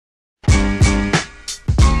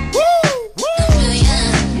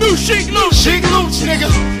Sheek Louch, nigga.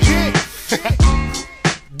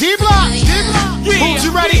 D-Block, Who's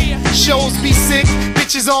you ready? Shows be sick,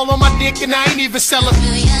 bitches all on my dick and I ain't even sellin'.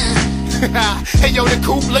 Hey yo, the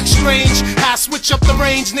coupe looks strange. I switch up the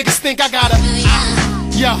range, niggas think I got a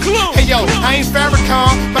yo. Hey yo, I ain't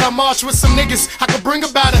Farrakhan, but I march with some niggas I could bring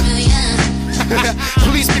about it.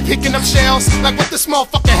 Police be picking up shells like what this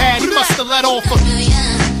motherfucker had. He musta let off a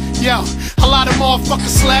yo. A lot of motherfuckers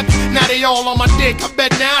slept, now they all on my dick. I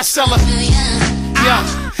bet now I sell her.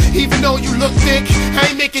 Yeah. Even though you look thick, I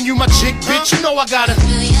ain't making you my chick, bitch. You know I gotta.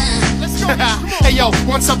 Hey yo,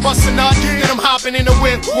 once I bust a nut, then I'm hopping in the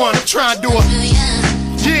whip. I'm trying to do it.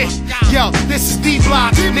 Yeah, yo, this is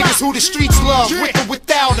D-Block. Niggas who the streets love, with or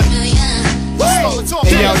without her.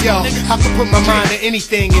 Hey yo, I can put my mind to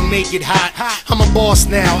anything and make it hot. I'm a boss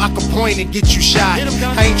now, I can point and get you shot.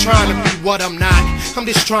 I ain't trying to be what I'm not. I'm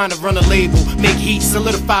just trying to run a label, make heat,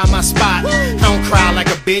 solidify my spot. I don't cry like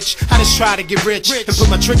a bitch, I just try to get rich and put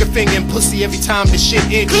my trigger finger in pussy every time the shit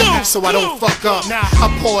itch, so I don't fuck up.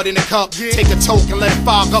 I pour it in a cup, take a toke and let it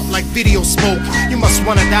fog up like video smoke. You must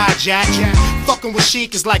wanna die, Jack. Fucking with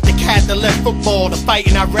Sheek is like the cat that left football to fight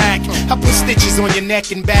in Iraq. I put stitches on your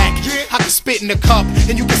neck and back. I can spit in the cup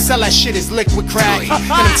and you can sell that shit as liquid crack.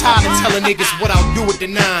 And I'm tired of telling niggas what I'll do with the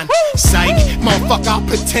 9. Psych, motherfucker, I'll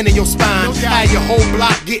put 10 in your spine. Have your whole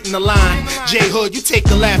block get in the line. J-Hood, you take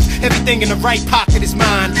the left, everything in the right pocket is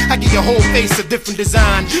mine. I give your whole face a different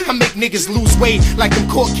design. I make niggas lose weight like them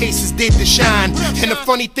court cases did to Shine. And the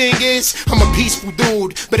funny thing is, I'm a peaceful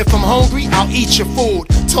dude, but if I'm hungry, I'll eat your food.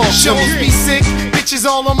 Talk shows be sick, bitches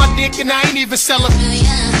all on my dick and I ain't even sellin'.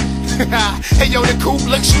 Hey yo, the coupe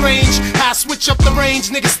looks strange. I switch up the range,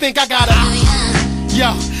 niggas think I got a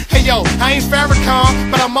yo. Hey yo, I ain't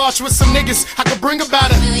Farrakhan, but I march with some niggas I could bring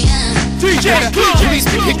about it. Police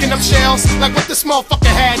be picking up shells like what this motherfucker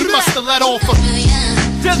had. He musta let off a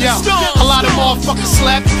yo. A lot of motherfuckers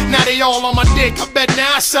slept, now they all on my dick. I bet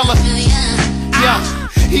now I sell her. Yeah.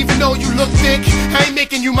 Even though you look thick, I ain't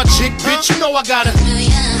making you my chick, bitch. You know I gotta.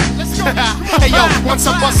 Hey yo, once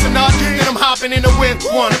I bust a nut, then I'm hopping in the whip.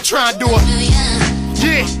 I'm trying to do it.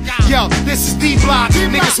 Yeah, yo, this is D-Block.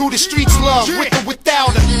 Niggas who the streets love, with or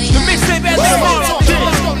without her.